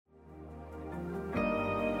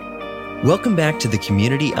Welcome back to the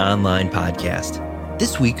Community Online Podcast.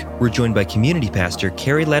 This week, we're joined by Community Pastor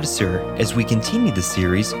Carrie Ladouceur as we continue the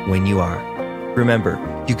series, When You Are. Remember,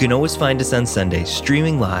 you can always find us on Sundays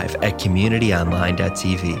streaming live at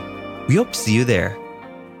communityonline.tv. We hope to see you there.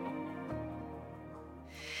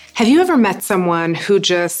 Have you ever met someone who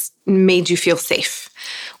just made you feel safe?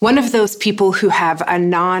 One of those people who have a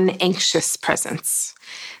non-anxious presence.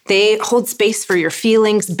 They hold space for your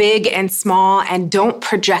feelings, big and small, and don't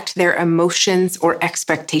project their emotions or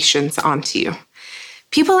expectations onto you.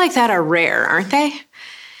 People like that are rare, aren't they?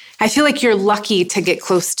 I feel like you're lucky to get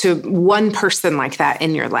close to one person like that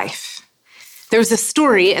in your life. There was a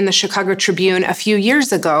story in the Chicago Tribune a few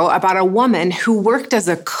years ago about a woman who worked as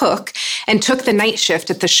a cook and took the night shift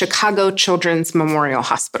at the Chicago Children's Memorial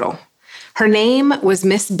Hospital. Her name was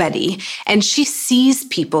Miss Betty, and she sees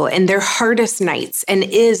people in their hardest nights and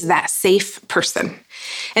is that safe person.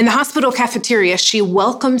 In the hospital cafeteria, she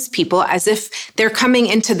welcomes people as if they're coming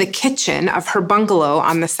into the kitchen of her bungalow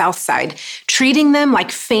on the south side, treating them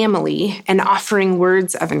like family and offering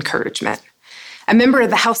words of encouragement. A member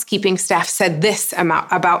of the housekeeping staff said this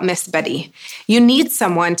about Miss Betty: "You need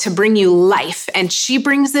someone to bring you life, and she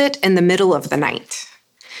brings it in the middle of the night."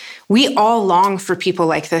 We all long for people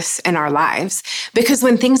like this in our lives because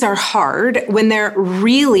when things are hard, when they're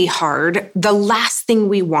really hard, the last thing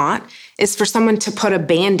we want is for someone to put a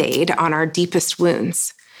Band-Aid on our deepest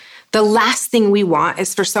wounds. The last thing we want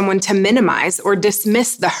is for someone to minimize or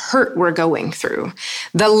dismiss the hurt we're going through.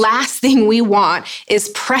 The last thing we want is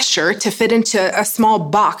pressure to fit into a small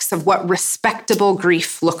box of what respectable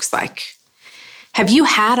grief looks like. Have you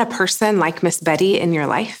had a person like Miss Betty in your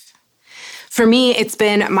life? For me, it's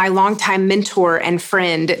been my longtime mentor and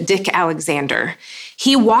friend, Dick Alexander.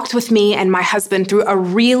 He walked with me and my husband through a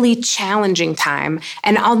really challenging time,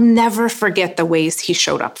 and I'll never forget the ways he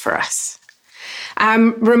showed up for us.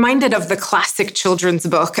 I'm reminded of the classic children's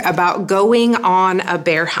book about going on a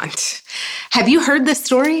bear hunt. Have you heard this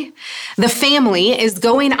story? The family is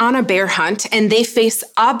going on a bear hunt and they face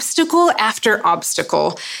obstacle after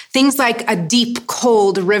obstacle. Things like a deep,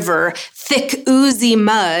 cold river, thick, oozy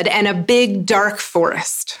mud, and a big, dark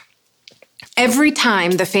forest. Every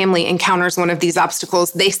time the family encounters one of these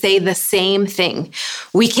obstacles, they say the same thing.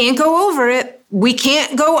 We can't go over it. We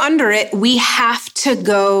can't go under it. We have to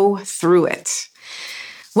go through it.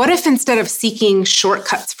 What if instead of seeking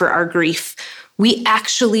shortcuts for our grief, we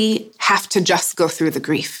actually have to just go through the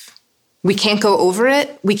grief? We can't go over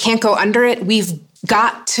it. We can't go under it. We've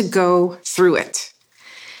got to go through it.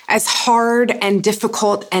 As hard and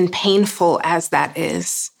difficult and painful as that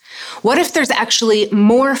is, what if there's actually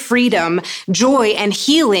more freedom, joy, and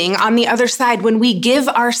healing on the other side when we give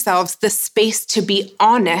ourselves the space to be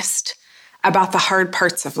honest about the hard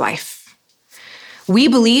parts of life? We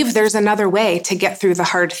believe there's another way to get through the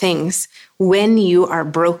hard things when you are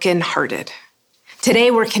brokenhearted.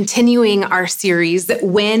 Today, we're continuing our series,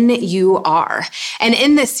 When You Are. And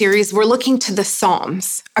in this series, we're looking to the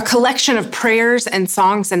Psalms, a collection of prayers and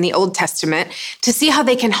songs in the Old Testament, to see how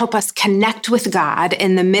they can help us connect with God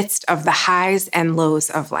in the midst of the highs and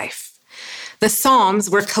lows of life. The Psalms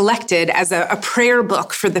were collected as a prayer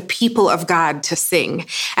book for the people of God to sing.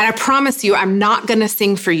 And I promise you, I'm not going to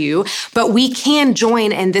sing for you, but we can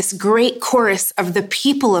join in this great chorus of the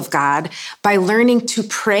people of God by learning to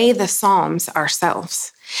pray the Psalms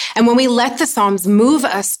ourselves. And when we let the Psalms move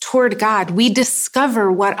us toward God, we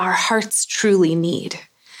discover what our hearts truly need.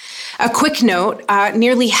 A quick note,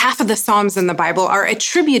 nearly half of the Psalms in the Bible are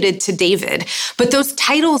attributed to David, but those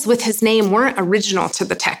titles with his name weren't original to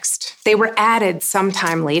the text. They were added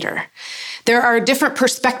sometime later. There are different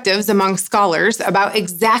perspectives among scholars about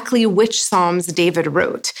exactly which Psalms David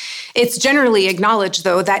wrote. It's generally acknowledged,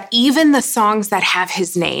 though, that even the songs that have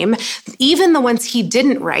his name, even the ones he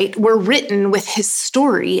didn't write, were written with his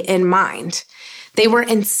story in mind. They were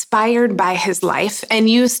inspired by his life and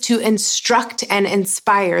used to instruct and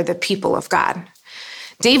inspire the people of God.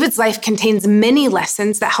 David's life contains many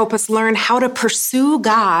lessons that help us learn how to pursue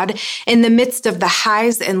God in the midst of the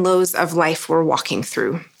highs and lows of life we're walking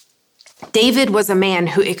through. David was a man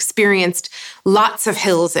who experienced lots of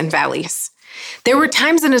hills and valleys. There were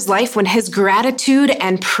times in his life when his gratitude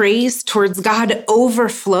and praise towards God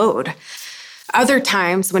overflowed. Other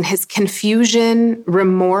times when his confusion,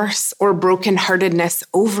 remorse, or brokenheartedness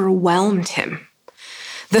overwhelmed him.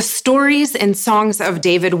 The stories and songs of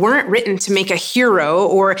David weren't written to make a hero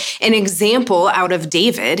or an example out of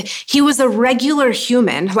David. He was a regular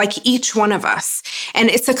human like each one of us, and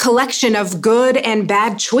it's a collection of good and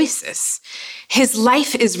bad choices. His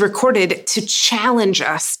life is recorded to challenge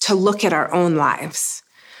us to look at our own lives.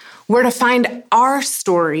 We're to find our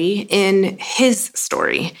story in his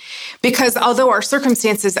story. Because although our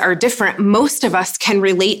circumstances are different, most of us can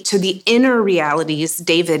relate to the inner realities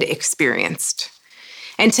David experienced.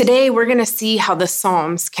 And today we're going to see how the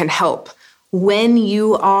Psalms can help when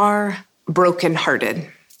you are brokenhearted.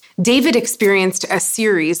 David experienced a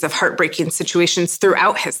series of heartbreaking situations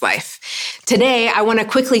throughout his life. Today, I want to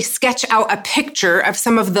quickly sketch out a picture of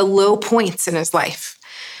some of the low points in his life.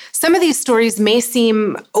 Some of these stories may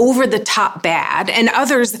seem over the top bad, and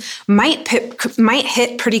others might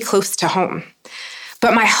hit pretty close to home.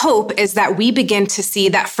 But my hope is that we begin to see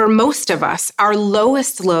that for most of us, our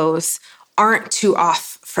lowest lows aren't too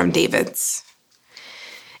off from David's.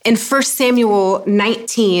 In 1 Samuel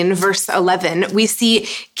 19, verse 11, we see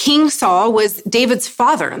King Saul was David's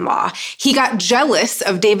father-in-law. He got jealous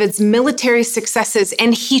of David's military successes,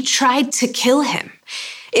 and he tried to kill him.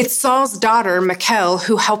 It's Saul's daughter, Michal,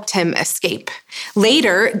 who helped him escape.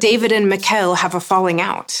 Later, David and Michal have a falling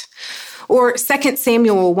out. Or 2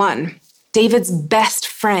 Samuel 1, David's best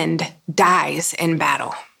friend dies in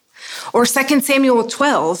battle. Or 2 Samuel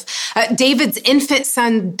 12, David's infant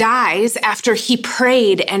son dies after he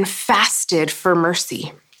prayed and fasted for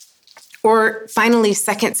mercy. Or finally,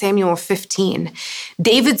 2 Samuel 15,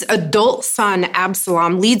 David's adult son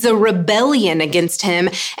Absalom leads a rebellion against him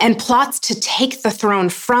and plots to take the throne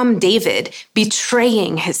from David,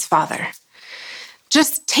 betraying his father.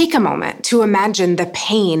 Just take a moment to imagine the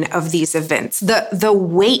pain of these events, the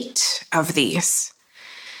weight of these.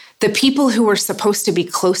 The people who were supposed to be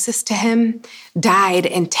closest to him died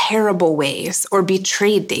in terrible ways or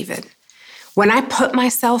betrayed David. When I put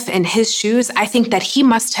myself in his shoes, I think that he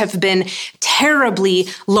must have been terribly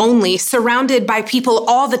lonely, surrounded by people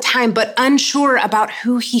all the time, but unsure about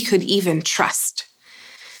who he could even trust.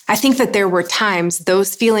 I think that there were times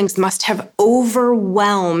those feelings must have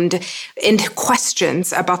overwhelmed into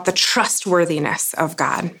questions about the trustworthiness of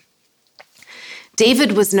God.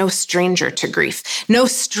 David was no stranger to grief, no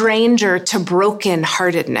stranger to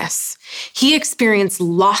brokenheartedness. He experienced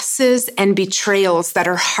losses and betrayals that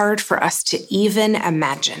are hard for us to even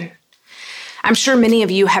imagine. I'm sure many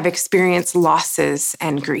of you have experienced losses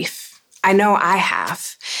and grief. I know I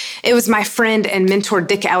have. It was my friend and mentor,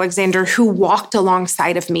 Dick Alexander, who walked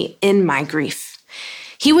alongside of me in my grief.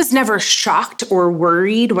 He was never shocked or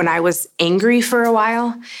worried when I was angry for a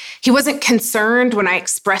while. He wasn't concerned when I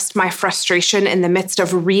expressed my frustration in the midst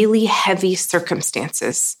of really heavy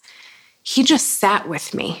circumstances. He just sat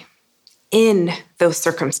with me in those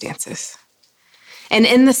circumstances. And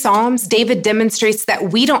in the Psalms, David demonstrates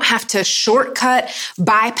that we don't have to shortcut,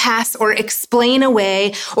 bypass, or explain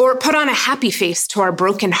away, or put on a happy face to our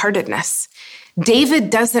brokenheartedness. David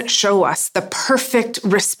doesn't show us the perfect,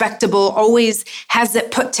 respectable, always has it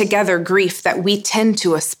put together grief that we tend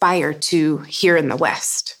to aspire to here in the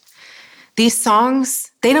West. These songs,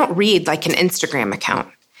 they don't read like an Instagram account.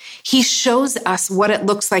 He shows us what it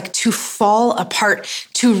looks like to fall apart,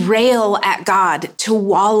 to rail at God, to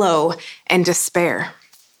wallow and despair.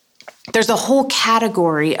 There's a whole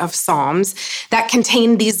category of Psalms that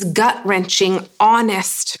contain these gut-wrenching,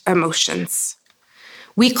 honest emotions.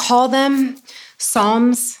 We call them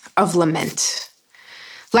Psalms of Lament.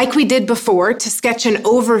 Like we did before, to sketch an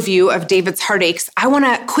overview of David's heartaches, I want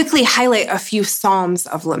to quickly highlight a few Psalms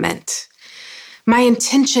of Lament. My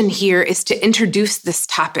intention here is to introduce this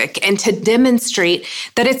topic and to demonstrate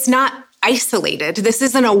that it's not isolated. This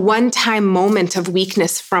isn't a one-time moment of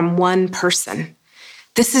weakness from one person.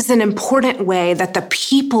 This is an important way that the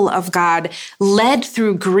people of God led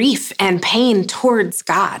through grief and pain towards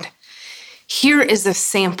God. Here is a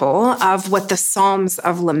sample of what the Psalms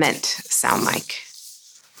of Lament sound like.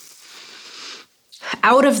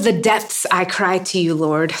 Out of the depths I cry to you,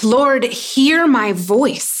 Lord. Lord, hear my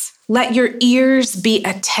voice. Let your ears be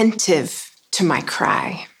attentive to my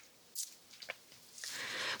cry.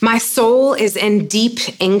 My soul is in deep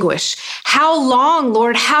anguish. How long,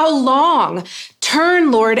 Lord? How long?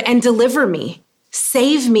 Turn, Lord, and deliver me.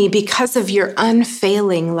 Save me because of your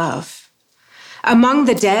unfailing love. Among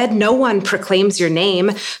the dead, no one proclaims your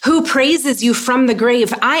name. Who praises you from the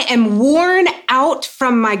grave? I am worn out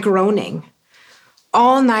from my groaning.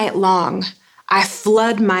 All night long, I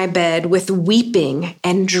flood my bed with weeping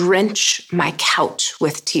and drench my couch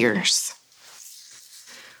with tears.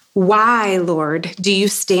 Why, Lord, do you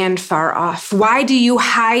stand far off? Why do you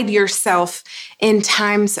hide yourself in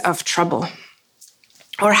times of trouble?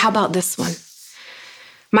 Or how about this one?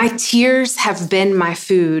 My tears have been my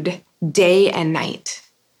food day and night,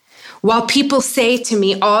 while people say to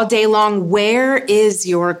me all day long, where is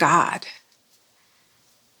your God?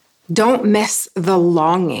 Don't miss the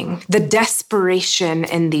longing, the desperation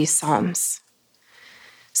in these Psalms.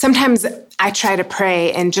 Sometimes I try to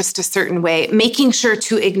pray in just a certain way, making sure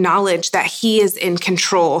to acknowledge that He is in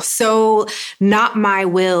control. So not my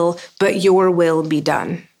will, but your will be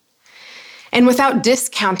done. And without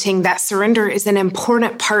discounting that surrender is an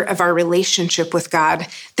important part of our relationship with God,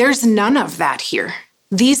 there's none of that here.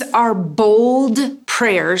 These are bold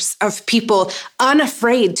prayers of people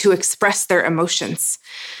unafraid to express their emotions.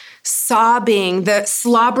 Sobbing, the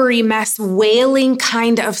slobbery mess, wailing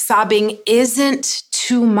kind of sobbing isn't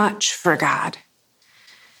too much for God.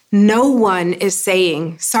 No one is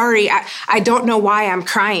saying, sorry, I don't know why I'm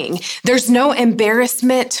crying. There's no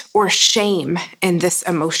embarrassment or shame in this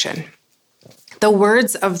emotion. The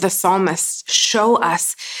words of the psalmist show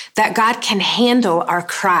us that God can handle our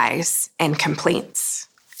cries and complaints.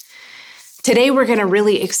 Today, we're going to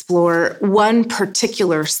really explore one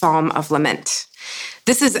particular psalm of lament.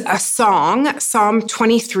 This is a song, Psalm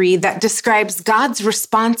 23, that describes God's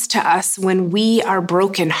response to us when we are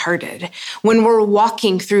brokenhearted, when we're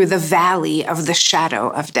walking through the valley of the shadow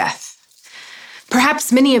of death.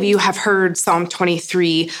 Perhaps many of you have heard Psalm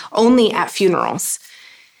 23 only at funerals.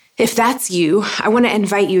 If that's you, I want to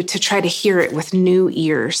invite you to try to hear it with new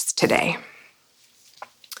ears today.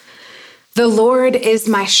 The Lord is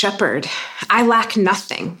my shepherd. I lack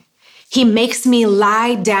nothing. He makes me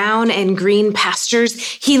lie down in green pastures.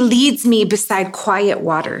 He leads me beside quiet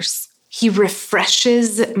waters. He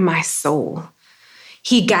refreshes my soul.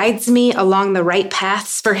 He guides me along the right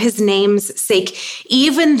paths for His name's sake.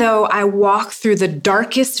 Even though I walk through the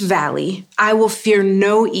darkest valley, I will fear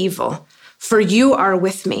no evil, for you are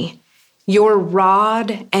with me. Your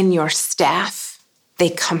rod and your staff, they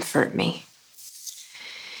comfort me.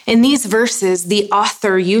 In these verses, the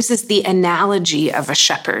author uses the analogy of a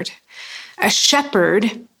shepherd. A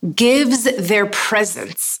shepherd gives their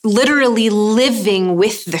presence, literally living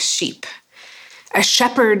with the sheep. A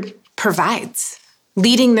shepherd provides,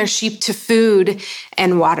 leading their sheep to food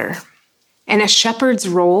and water. And a shepherd's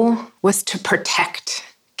role was to protect,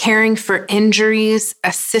 caring for injuries,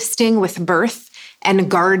 assisting with birth, and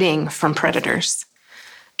guarding from predators.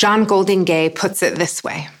 John Goldingay puts it this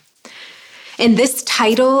way. In this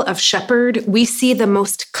title of shepherd, we see the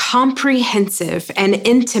most comprehensive and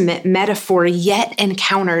intimate metaphor yet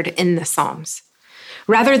encountered in the Psalms.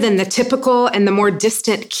 Rather than the typical and the more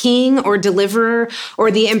distant king or deliverer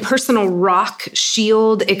or the impersonal rock,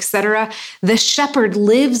 shield, etc., the shepherd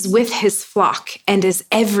lives with his flock and is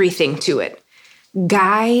everything to it: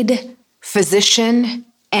 guide, physician,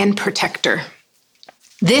 and protector.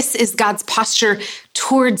 This is God's posture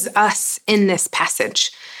towards us in this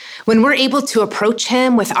passage. When we're able to approach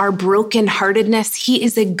Him with our brokenheartedness, He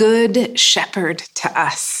is a good shepherd to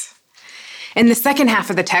us. In the second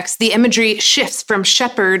half of the text, the imagery shifts from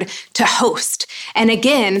shepherd to host. And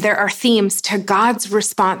again, there are themes to God's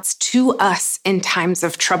response to us in times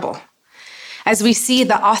of trouble. As we see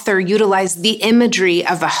the author utilize the imagery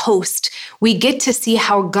of a host, we get to see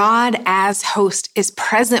how God as host is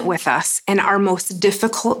present with us in our most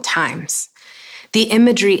difficult times. The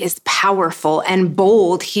imagery is powerful and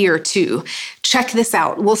bold here too. Check this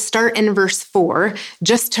out. We'll start in verse 4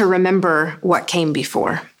 just to remember what came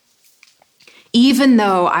before. Even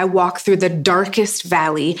though I walk through the darkest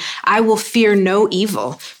valley, I will fear no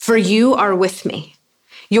evil, for you are with me.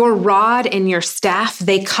 Your rod and your staff,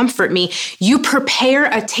 they comfort me. You prepare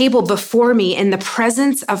a table before me in the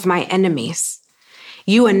presence of my enemies.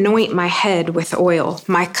 You anoint my head with oil.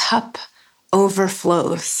 My cup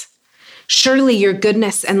overflows. Surely your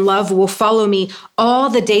goodness and love will follow me all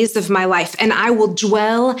the days of my life, and I will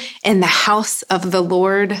dwell in the house of the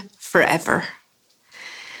Lord forever.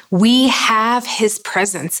 We have His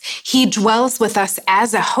presence. He dwells with us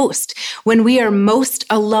as a host. When we are most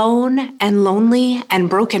alone and lonely and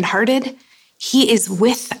brokenhearted, He is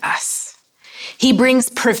with us. He brings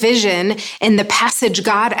provision. In the passage,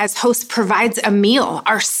 God as host provides a meal,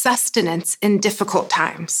 our sustenance in difficult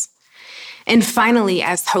times. And finally,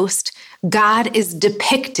 as host, God is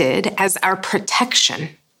depicted as our protection.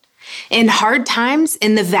 In hard times,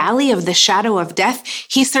 in the valley of the shadow of death,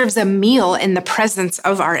 He serves a meal in the presence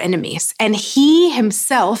of our enemies, and He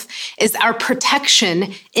Himself is our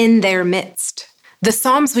protection in their midst. The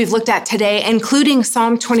Psalms we've looked at today, including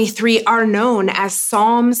Psalm 23, are known as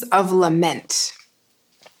Psalms of lament.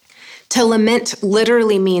 To lament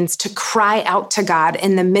literally means to cry out to God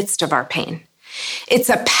in the midst of our pain. It's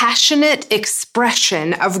a passionate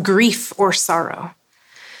expression of grief or sorrow.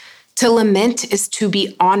 To lament is to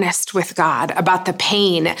be honest with God about the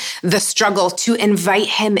pain, the struggle, to invite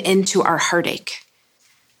Him into our heartache.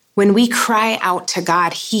 When we cry out to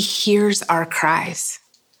God, He hears our cries.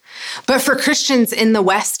 But for Christians in the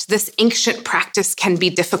West, this ancient practice can be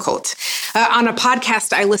difficult. On a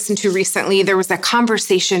podcast I listened to recently, there was a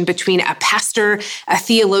conversation between a pastor, a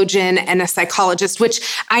theologian, and a psychologist, which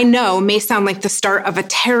I know may sound like the start of a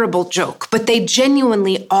terrible joke, but they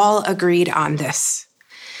genuinely all agreed on this: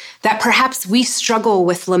 that perhaps we struggle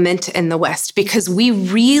with lament in the West because we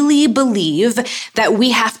really believe that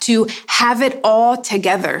we have to have it all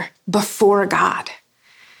together before God.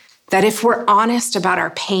 That if we're honest about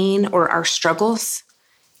our pain or our struggles,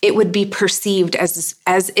 it would be perceived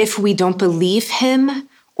as if we don't believe him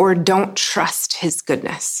or don't trust his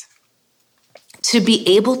goodness. To be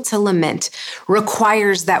able to lament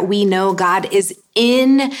requires that we know God is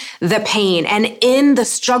in the pain and in the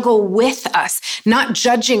struggle with us, not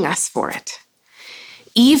judging us for it.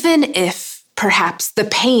 Even if perhaps the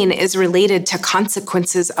pain is related to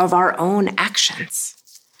consequences of our own actions.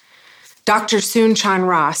 Dr. Soong-Chan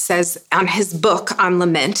Rah says on his book on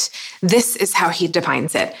lament, this is how he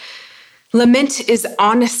defines it. Lament is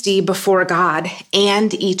honesty before God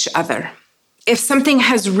and each other. If something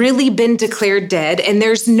has really been declared dead and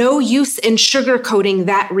there's no use in sugarcoating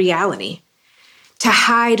that reality, to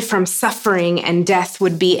hide from suffering and death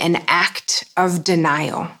would be an act of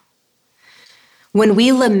denial. When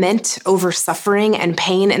we lament over suffering and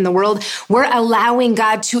pain in the world, we're allowing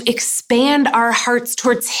God to expand our hearts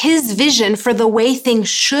towards his vision for the way things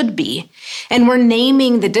should be. And we're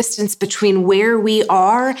naming the distance between where we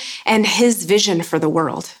are and his vision for the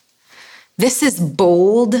world. This is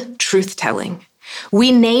bold truth-telling.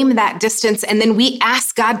 We name that distance and then we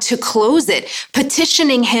ask God to close it,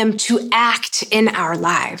 petitioning him to act in our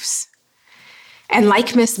lives. And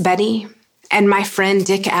like Miss Betty and my friend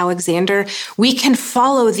Dick Alexander, we can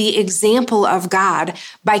follow the example of God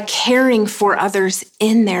by caring for others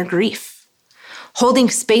in their grief, holding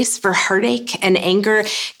space for heartache and anger,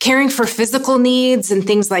 caring for physical needs and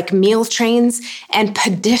things like meal trains, and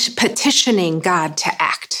petitioning God to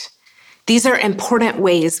act. These are important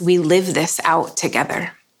ways we live this out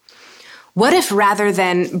together. What if rather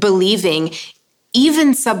than believing,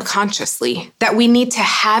 even subconsciously, that we need to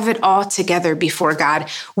have it all together before God,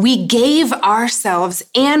 we gave ourselves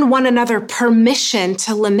and one another permission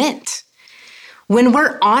to lament? When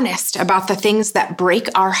we're honest about the things that break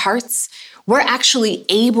our hearts, we're actually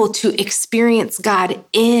able to experience God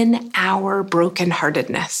in our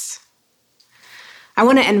brokenheartedness. I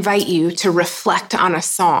want to invite you to reflect on a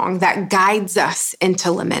song that guides us into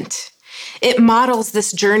lament. It models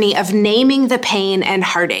this journey of naming the pain and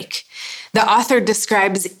heartache. The author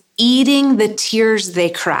describes eating the tears they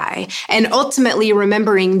cry and ultimately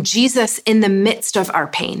remembering Jesus in the midst of our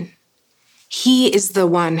pain. He is the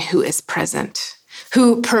one who is present,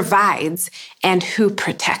 who provides, and who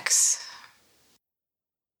protects.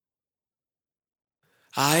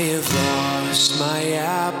 I have lost my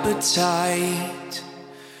appetite,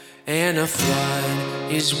 and a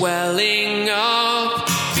flood is welling up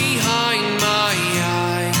behind my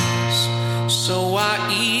eyes. So I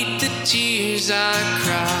eat the tears I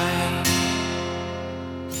cry.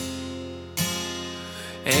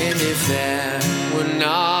 And if that were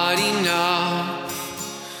not enough,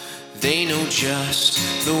 they know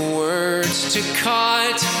just the words to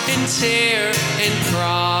cut and tear and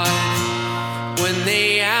prod. When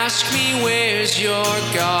they ask me, where's your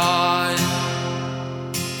God?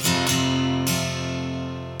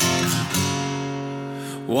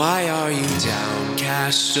 Why are you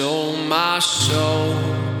downcast, oh my soul?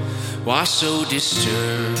 Why so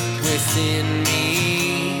disturbed within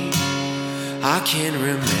me? I can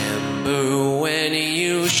remember when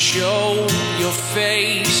you showed your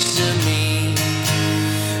face to me.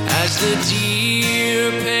 As the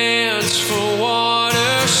deer pants for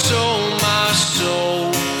water, so my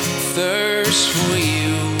soul thirsts for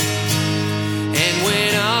you. And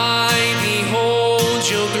when I behold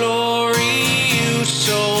your glory, you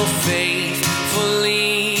so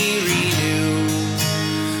faithfully renew,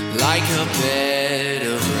 like a bed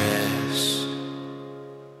of rest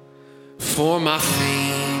for my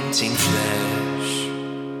fainting flesh.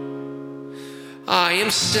 I am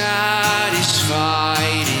satisfied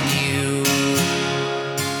in you.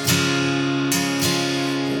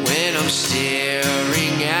 When I'm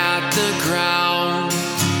staring at the ground,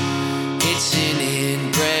 it's an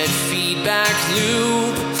inbred feedback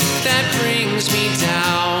loop that brings me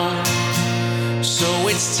down. So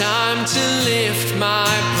it's time to lift my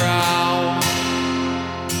brow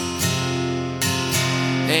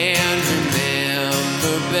and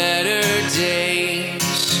remember better days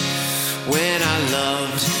when I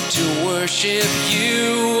loved to worship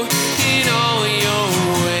you in all your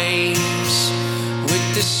ways with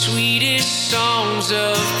the sweetest songs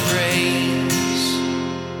of praise.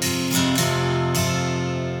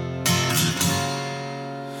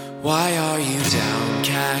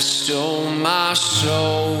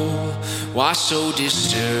 why so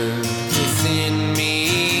disturbed within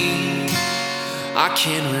me? I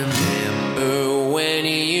can remember when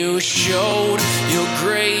you showed your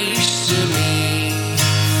grace to me.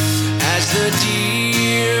 As the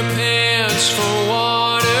deer pants for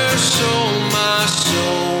water, so my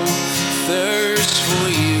soul thirsts for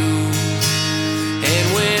you. And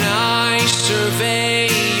when I survey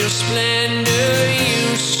your splendor,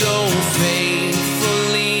 you so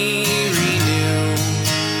faithfully renew,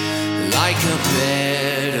 like a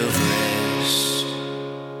bed of rest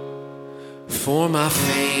for my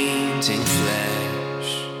fainting flesh.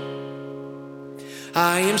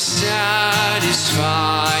 I am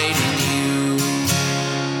satisfied in you.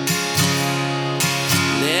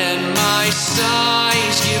 Let my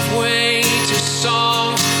sighs give way to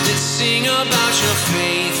songs that sing about your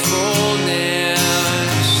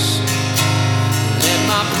faithfulness. Let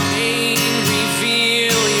my pain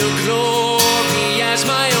reveal your glory as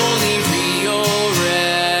my only real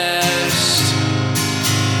rest.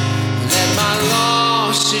 Let my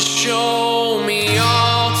losses show me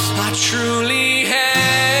all I truly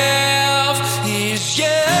have is you.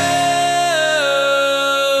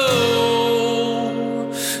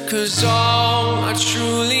 'Cause all I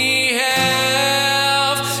truly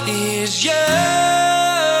have is you.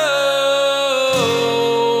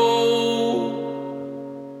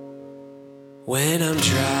 When I'm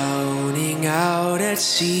drowning out at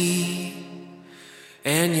sea,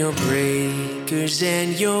 and your breakers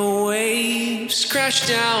and your waves crash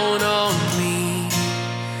down on me,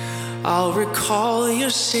 I'll recall your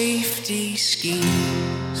safety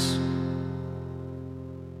schemes.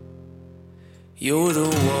 You're the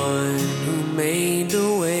one who made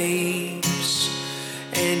the waves,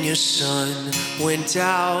 and your son went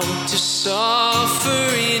out to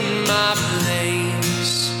suffer in my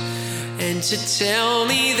place, and to tell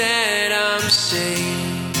me that I'm safe.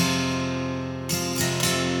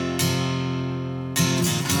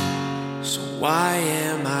 So why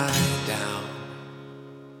am I down?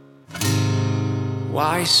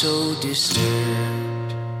 Why so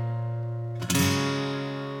disturbed?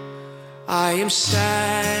 I am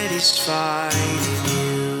satisfied in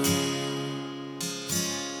you.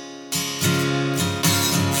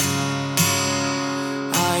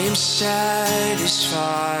 I am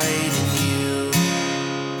satisfied in you.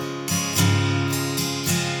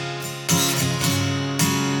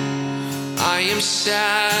 I am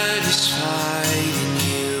satisfied in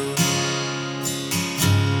you.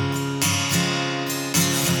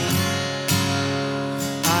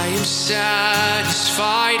 I am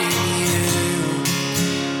satisfied in you.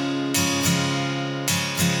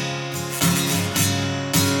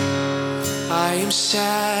 I am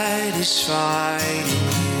satisfied in you.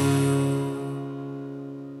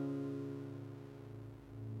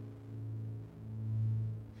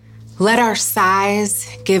 Let our sighs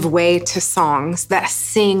give way to songs that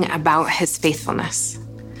sing about his faithfulness.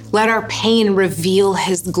 Let our pain reveal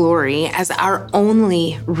his glory as our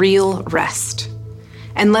only real rest.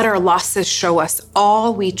 And let our losses show us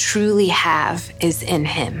all we truly have is in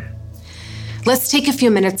him. Let's take a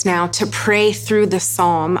few minutes now to pray through the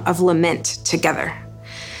Psalm of Lament together.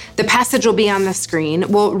 The passage will be on the screen.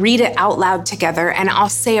 We'll read it out loud together, and I'll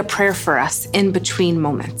say a prayer for us in between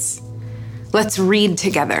moments. Let's read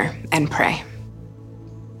together and pray.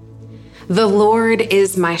 The Lord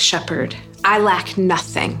is my shepherd. I lack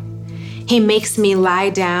nothing. He makes me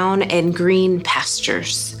lie down in green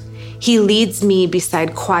pastures. He leads me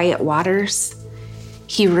beside quiet waters.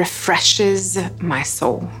 He refreshes my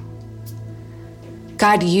soul.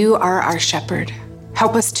 God, you are our shepherd.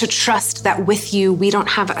 Help us to trust that with you, we don't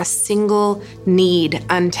have a single need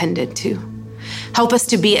untended to. Help us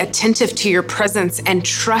to be attentive to your presence and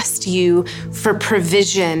trust you for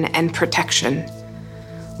provision and protection.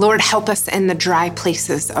 Lord, help us in the dry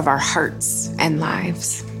places of our hearts and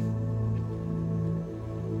lives.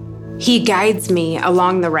 He guides me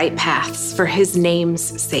along the right paths for his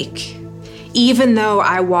name's sake. Even though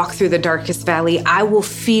I walk through the darkest valley, I will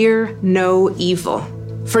fear no evil,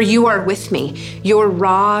 for you are with me. Your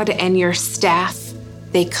rod and your staff,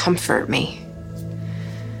 they comfort me.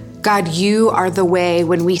 God, you are the way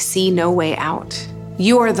when we see no way out.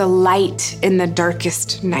 You are the light in the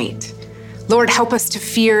darkest night. Lord, help us to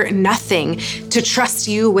fear nothing, to trust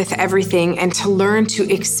you with everything, and to learn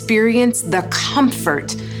to experience the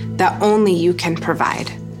comfort that only you can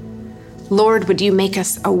provide. Lord, would you make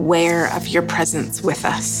us aware of your presence with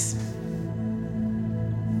us?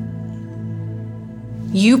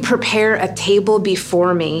 You prepare a table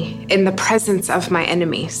before me in the presence of my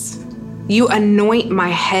enemies. You anoint my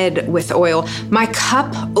head with oil. My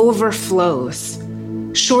cup overflows.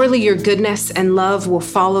 Surely your goodness and love will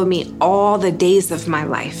follow me all the days of my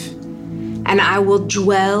life, and I will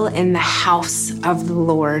dwell in the house of the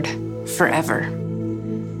Lord forever.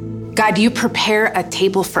 God, you prepare a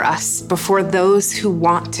table for us before those who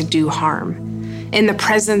want to do harm, in the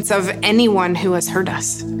presence of anyone who has hurt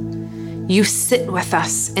us. You sit with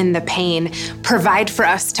us in the pain, provide for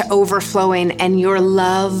us to overflowing, and your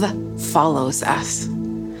love follows us.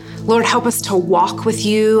 Lord, help us to walk with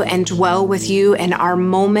you and dwell with you in our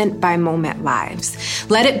moment-by-moment lives.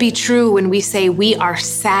 Let it be true when we say we are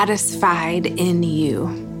satisfied in you.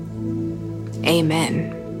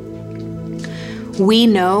 Amen. We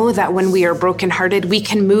know that when we are brokenhearted, we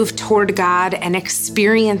can move toward God and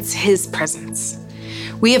experience his presence.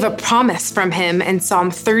 We have a promise from him in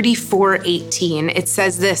Psalm 34:18. It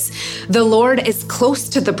says this, "The Lord is close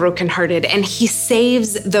to the brokenhearted, and he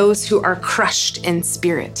saves those who are crushed in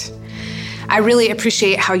spirit." I really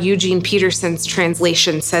appreciate how Eugene Peterson's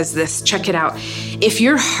translation says this. Check it out. If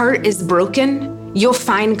your heart is broken, you'll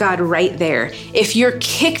find God right there. If you're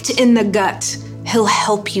kicked in the gut, he'll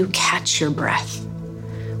help you catch your breath.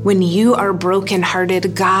 When you are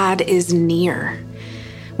brokenhearted, God is near.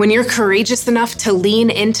 When you're courageous enough to lean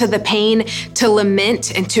into the pain, to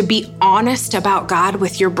lament, and to be honest about God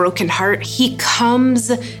with your broken heart, he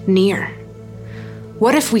comes near.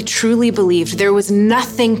 What if we truly believed there was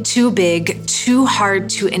nothing too big, too hard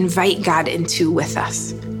to invite God into with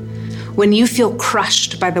us? When you feel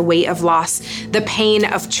crushed by the weight of loss, the pain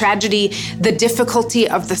of tragedy, the difficulty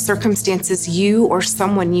of the circumstances you or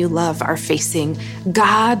someone you love are facing,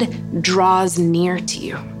 God draws near to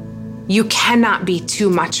you. You cannot be too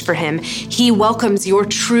much for him. He welcomes your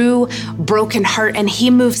true broken heart and he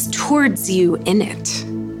moves towards you in it.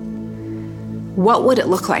 What would it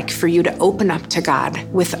look like for you to open up to God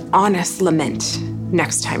with honest lament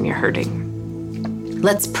next time you're hurting?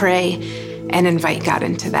 Let's pray and invite God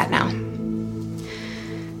into that now.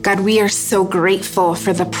 God, we are so grateful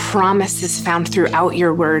for the promises found throughout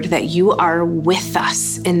your word that you are with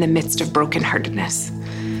us in the midst of brokenheartedness.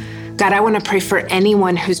 God, I want to pray for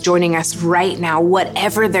anyone who's joining us right now,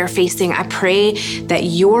 whatever they're facing. I pray that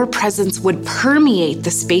your presence would permeate the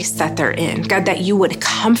space that they're in. God, that you would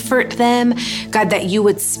comfort them. God, that you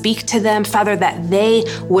would speak to them. Father, that they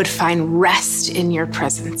would find rest in your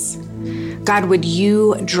presence. God, would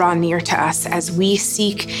you draw near to us as we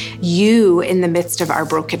seek you in the midst of our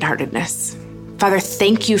brokenheartedness? Father,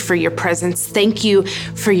 thank you for your presence. Thank you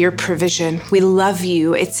for your provision. We love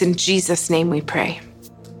you. It's in Jesus' name we pray.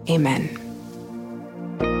 Amen.